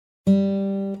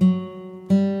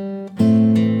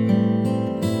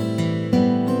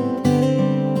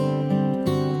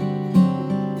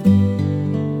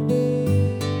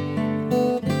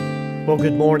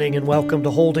good morning and welcome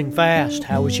to Holding Fast.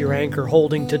 How is your anchor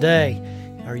holding today?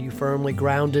 Are you firmly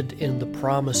grounded in the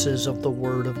promises of the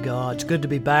Word of God? It's good to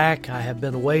be back. I have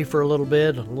been away for a little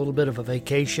bit of a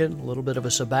vacation, a little bit of a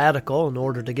sabbatical in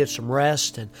order to get some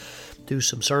rest and do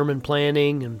some sermon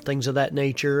planning and things of that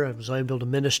nature. I was able to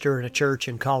minister in a church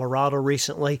in Colorado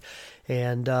recently,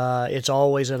 and it's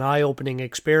always an eye-opening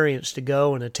experience to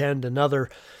go and attend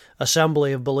another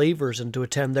assembly of believers and to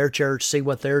attend their church, see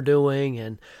what they're doing,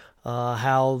 and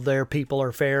how their people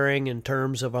are faring in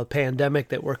terms of a pandemic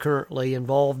that we're currently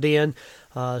involved in.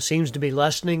 Seems to be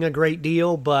lessening a great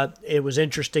deal, but it was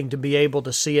interesting to be able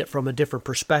to see it from a different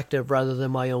perspective rather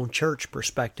than my own church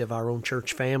perspective, our own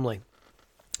church family.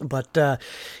 But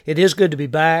it is good to be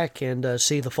back and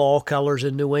see the fall colors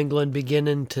in New England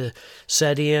beginning to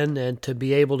set in and to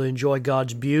be able to enjoy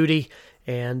God's beauty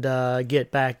and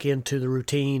get back into the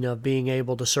routine of being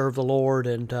able to serve the Lord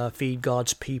and feed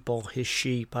God's people, His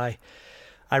sheep. I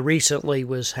recently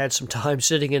had some time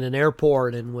sitting in an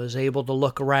airport and was able to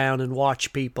look around and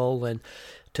watch people and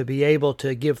to be able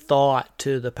to give thought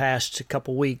to the past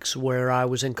couple weeks where I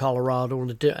was in Colorado,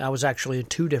 and I was actually in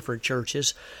two different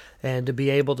churches, and to be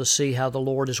able to see how the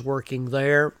Lord is working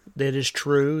there. It is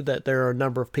true that there are a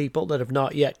number of people that have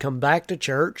not yet come back to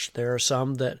church. There are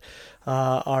some that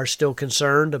are still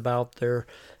concerned about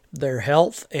their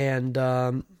health,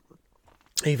 and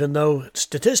even though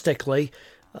statistically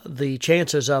the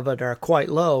chances of it are quite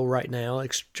low right now,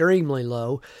 extremely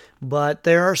low, but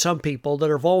there are some people that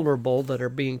are vulnerable that are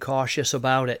being cautious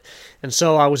about it. And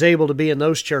so I was able to be in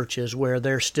those churches where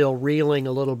they're still reeling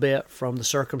a little bit from the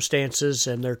circumstances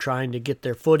and they're trying to get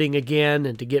their footing again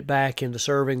and to get back into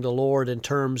serving the Lord in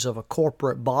terms of a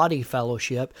corporate body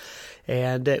fellowship.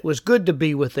 And it was good to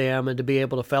be with them and to be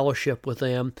able to fellowship with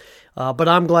them. But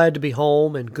I'm glad to be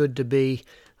home and good to be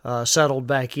settled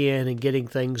back in and getting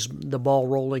the ball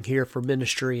rolling here for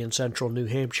ministry in central New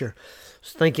Hampshire. I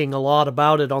was thinking a lot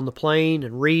about it on the plane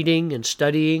and reading and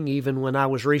studying, even when I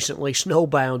was recently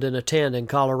snowbound in a tent in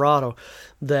Colorado,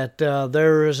 that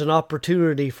there is an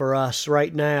opportunity for us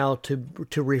right now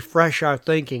to refresh our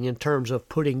thinking in terms of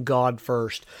putting God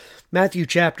first. Matthew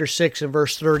chapter 6 and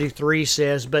verse 33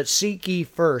 says, "But seek ye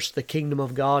first the kingdom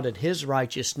of God and His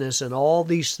righteousness, and all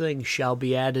these things shall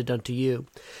be added unto you."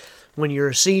 When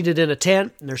you're seated in a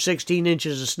tent and there's 16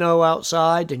 inches of snow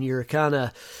outside and you're kind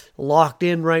of locked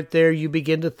in right there, you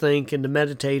begin to think and to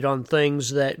meditate on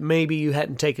things that maybe you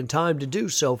hadn't taken time to do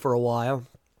so for a while.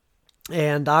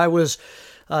 And I was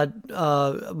found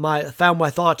my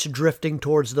thoughts drifting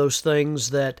towards those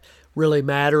things that really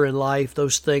matter in life,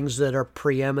 those things that are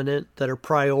preeminent, that are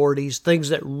priorities, things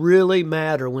that really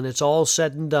matter when it's all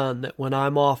said and done, that when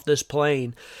I'm off this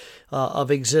plane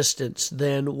of existence,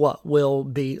 then what will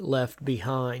be left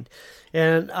behind.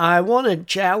 And I want to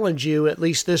challenge you, at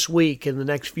least this week in the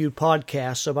next few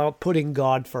podcasts, about putting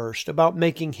God first, about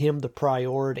making Him the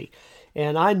priority.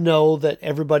 And I know that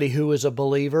everybody who is a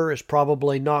believer is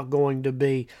probably not going to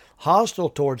be hostile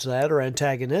towards that or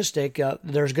antagonistic.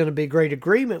 There's going to be great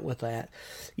agreement with that.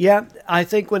 Yeah, I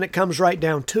think when it comes right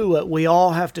down to it, we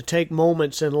all have to take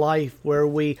moments in life where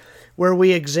we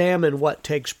examine what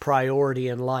takes priority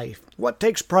in life. What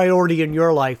takes priority in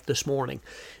your life this morning?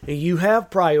 You have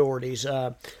priorities.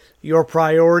 Your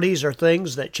priorities are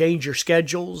things that change your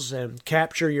schedules and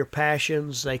capture your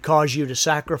passions. They cause you to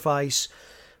sacrifice.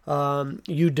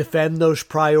 You defend those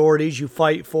priorities. You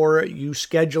fight for it. You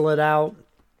schedule it out,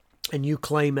 and you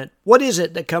claim it. What is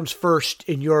it that comes first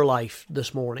in your life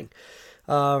this morning?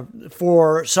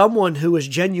 For someone who is a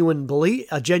genuine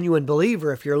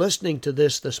believer, if you're listening to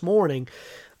this morning,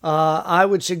 I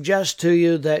would suggest to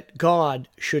you that God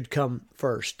should come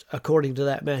first, according to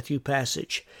that Matthew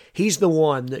passage. He's the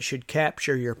one that should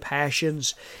capture your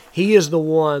passions. He is the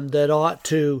one that ought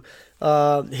to,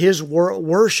 His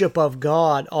worship of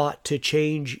God ought to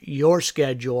change your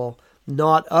schedule,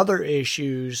 not other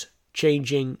issues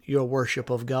changing your worship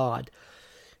of God.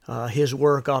 His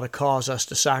work ought to cause us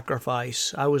to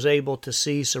sacrifice. I was able to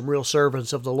see some real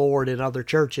servants of the Lord in other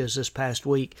churches this past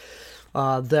week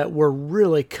that were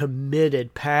really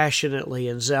committed passionately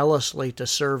and zealously to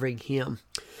serving Him.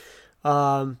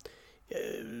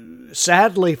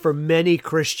 Sadly, for many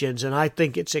Christians, and I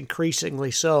think it's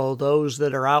increasingly so, those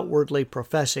that are outwardly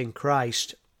professing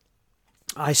Christ,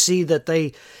 I see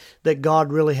that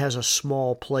God really has a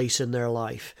small place in their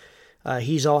life.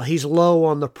 He's low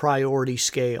on the priority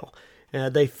scale.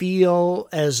 They feel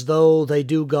as though they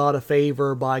do God a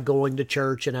favor by going to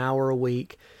church an hour a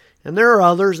week. And there are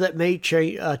others that may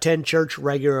attend church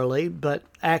regularly, but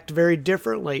act very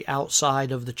differently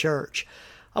outside of the church.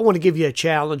 I want to give you a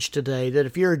challenge today that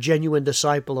if you're a genuine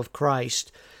disciple of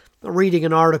Christ, reading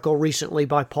an article recently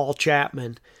by Paul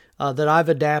Chapman that I've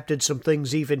adapted some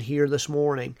things even here this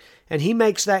morning. And he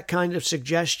makes that kind of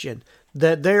suggestion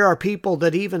that there are people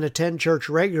that even attend church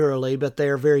regularly, but they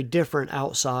are very different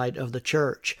outside of the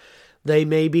church. They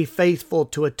may be faithful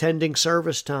to attending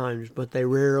service times, but they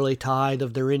rarely tithe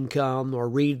of their income or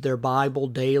read their Bible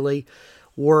daily.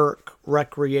 Work,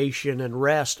 recreation, and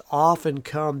rest often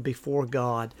come before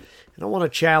God. And I want to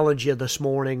challenge you this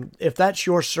morning, if that's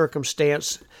your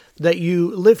circumstance, that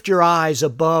you lift your eyes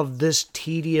above this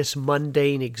tedious,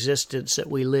 mundane existence that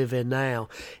we live in now,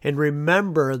 and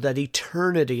remember that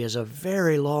eternity is a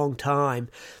very long time.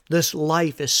 This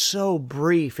life is so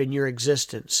brief in your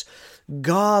existence.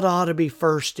 God ought to be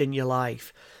first in your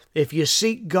life. If you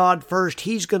seek God first,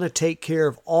 He's going to take care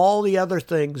of all the other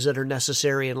things that are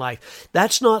necessary in life.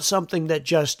 That's not something that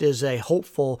just is a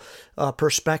hopeful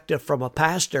perspective from a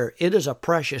pastor. It is a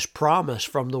precious promise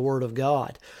from the Word of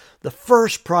God. The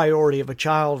first priority of a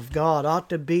child of God ought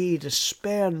to be to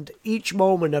spend each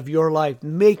moment of your life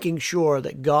making sure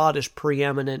that God is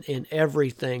preeminent in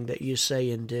everything that you say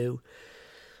and do.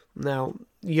 Now,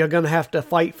 you're going to have to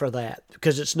fight for that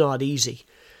because it's not easy.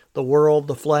 The world,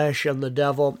 the flesh, and the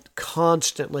devil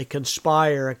constantly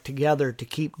conspire together to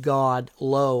keep God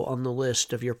low on the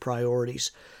list of your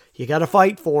priorities. You got to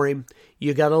fight for Him.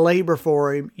 You got to labor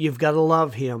for Him. You've got to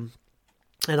love Him.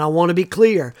 And I want to be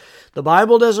clear. The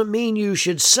Bible doesn't mean you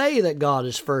should say that God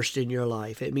is first in your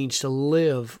life. It means to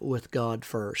live with God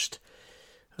first.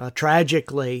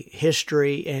 Tragically,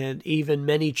 history and even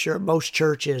most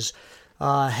churches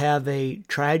have a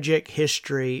tragic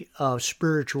history of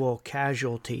spiritual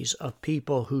casualties of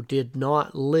people who did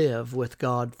not live with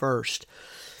God first.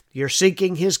 You're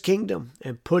seeking His kingdom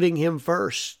and putting Him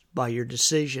first by your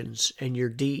decisions and your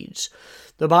deeds.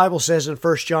 The Bible says in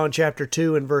 1 John chapter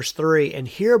 2 and verse 3, "And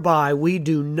hereby we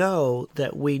do know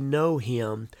that we know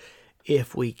Him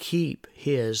if we keep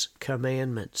His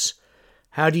commandments."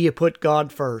 How do you put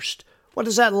God first? What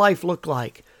does that life look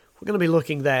like? We're going to be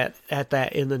looking at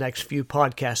that in the next few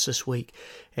podcasts this week.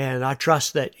 And I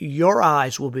trust that your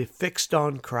eyes will be fixed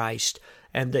on Christ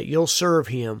and that you'll serve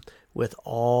Him with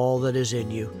all that is in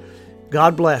you.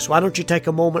 God bless. Why don't you take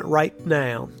a moment right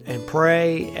now and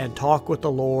pray and talk with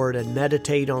the Lord and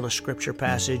meditate on a scripture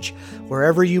passage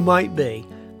wherever you might be.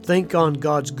 Think on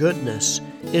God's goodness,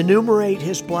 enumerate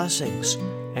His blessings,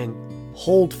 and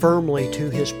hold firmly to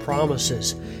His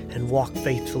promises and walk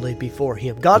faithfully before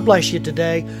Him. God bless you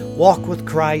today. Walk with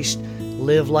Christ,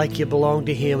 live like you belong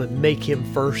to Him, and make Him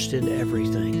first in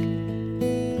everything.